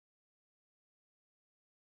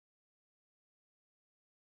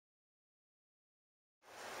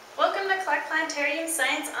o'clock planetarium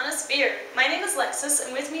science on a sphere. My name is Lexus,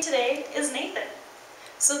 and with me today is Nathan.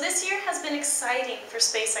 So this year has been exciting for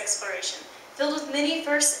space exploration, filled with many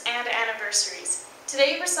firsts and anniversaries.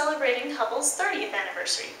 Today we're celebrating Hubble's 30th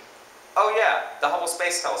anniversary. Oh yeah, the Hubble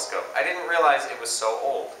Space Telescope. I didn't realize it was so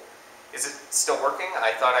old. Is it still working?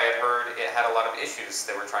 I thought I had heard it had a lot of issues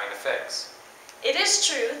they were trying to fix. It is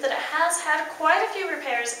true that it has had quite a few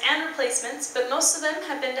repairs and replacements, but most of them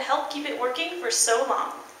have been to help keep it working for so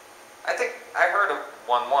long. I think I heard of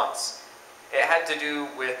one once. It had to do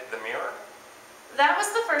with the mirror? That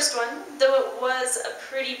was the first one, though it was a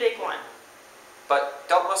pretty big one. But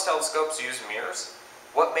don't most telescopes use mirrors?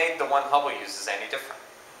 What made the one Hubble uses any different?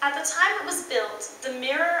 At the time it was built, the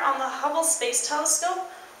mirror on the Hubble Space Telescope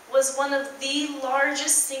was one of the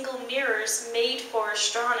largest single mirrors made for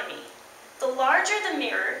astronomy. The larger the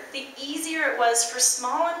mirror, the easier it was for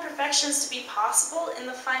small imperfections to be possible in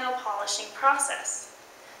the final polishing process.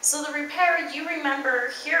 So the repair you remember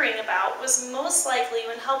hearing about was most likely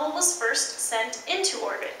when Hubble was first sent into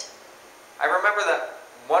orbit. I remember that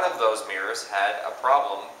one of those mirrors had a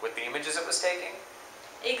problem with the images it was taking.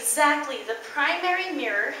 Exactly. The primary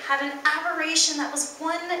mirror had an aberration that was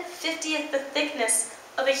 1/50th the thickness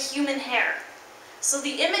of a human hair. So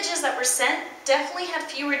the images that were sent definitely had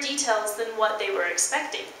fewer details than what they were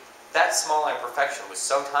expecting. That small imperfection was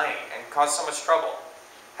so tiny and caused so much trouble.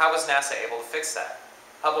 How was NASA able to fix that?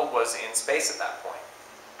 Hubble was in space at that point.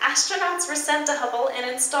 Astronauts were sent to Hubble and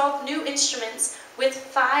installed new instruments with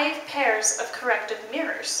 5 pairs of corrective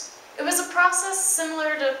mirrors. It was a process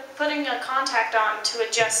similar to putting a contact on to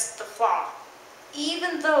adjust the flaw.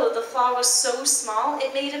 Even though the flaw was so small,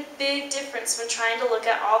 it made a big difference when trying to look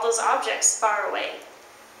at all those objects far away.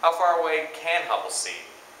 How far away can Hubble see?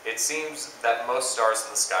 It seems that most stars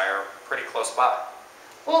in the sky are pretty close by.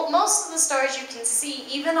 Well, most of the stars you can see,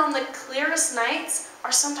 even on the clearest nights,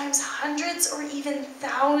 are sometimes hundreds or even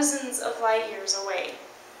thousands of light years away.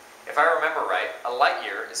 If I remember right, a light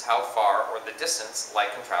year is how far or the distance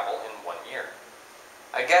light can travel in 1 year.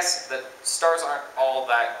 I guess that stars aren't all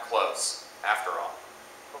that close, after all.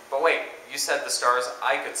 But wait, you said the stars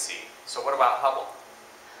I could see, so what about Hubble?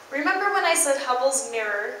 Remember when I said Hubble's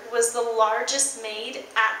mirror was the largest made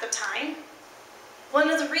at the time? One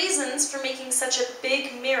of the reasons for making such a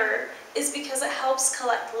big mirror is because it helps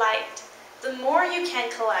collect light. The more you can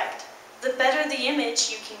collect, the better the image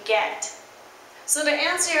you can get. So to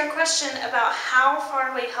answer your question about how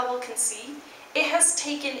far away Hubble can see, it has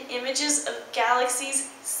taken images of galaxies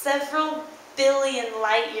several billion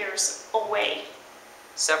light years away.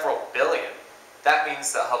 Several billion? That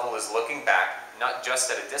means that Hubble is looking back not just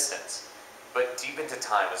at a distance, but deep into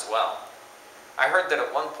time as well. I heard that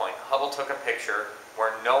at one point Hubble took a picture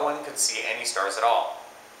where no one could see any stars at all,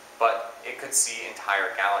 but it could see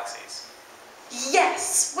entire galaxies.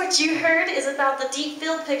 Yes! What you heard is about the deep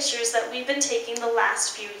field pictures that we've been taking the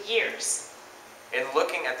last few years. In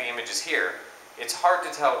looking at the images here, it's hard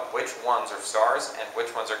to tell which ones are stars and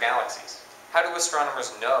which ones are galaxies. How do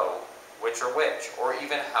astronomers know which are which, or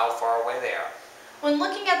even how far away they are? When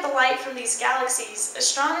looking at the light from these galaxies,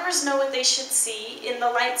 astronomers know what they should see in the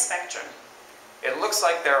light spectrum. It looks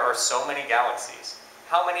like there are so many galaxies.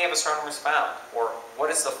 How many have astronomers found? Or what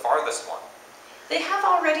is the farthest one? They have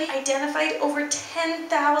already identified over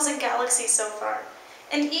 10,000 galaxies so far,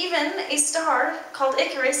 and even a star called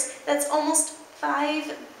Icarus that's almost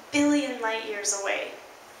 5 billion light years away.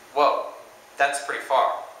 Whoa, that's pretty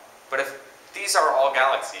far. But if these are all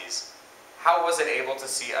galaxies, how was it able to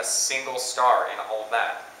see a single star in all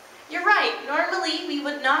that? You're right, normally we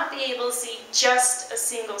would not be able to see just a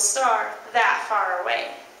single star that far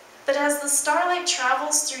away. But as the starlight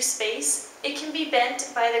travels through space, it can be bent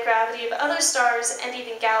by the gravity of other stars and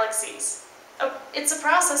even galaxies. It's a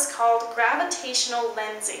process called gravitational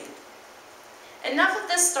lensing. Enough of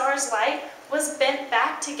this star's light was bent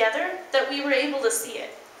back together that we were able to see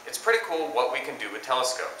it. It's pretty cool what we can do with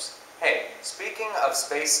telescopes. Hey, speaking of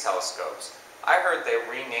space telescopes, I heard they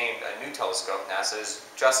renamed a new telescope NASA is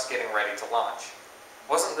just getting ready to launch.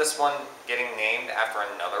 Wasn't this one getting named after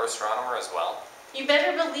another astronomer as well? You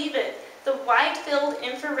better believe it. The Wide Field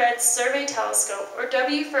Infrared Survey Telescope, or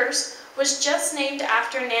WFIRST, was just named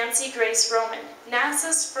after Nancy Grace Roman,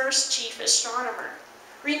 NASA's first chief astronomer.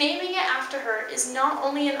 Renaming it after her is not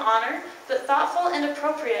only an honor, but thoughtful and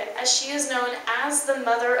appropriate, as she is known as the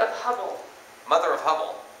Mother of Hubble. Mother of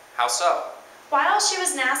Hubble? How so? While she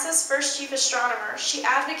was NASA's first chief astronomer, she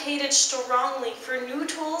advocated strongly for new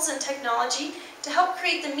tools and technology to help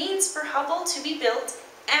create the means for Hubble to be built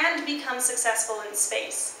and become successful in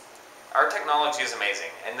space. Our technology is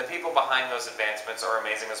amazing, and the people behind those advancements are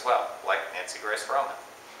amazing as well, like Nancy Grace Roman.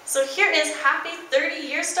 So here is happy 30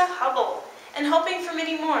 years to Hubble, and hoping for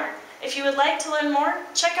many more. If you would like to learn more,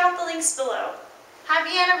 check out the links below.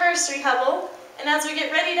 Happy anniversary, Hubble! And as we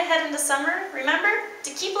get ready to head into summer, remember to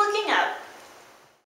keep looking up.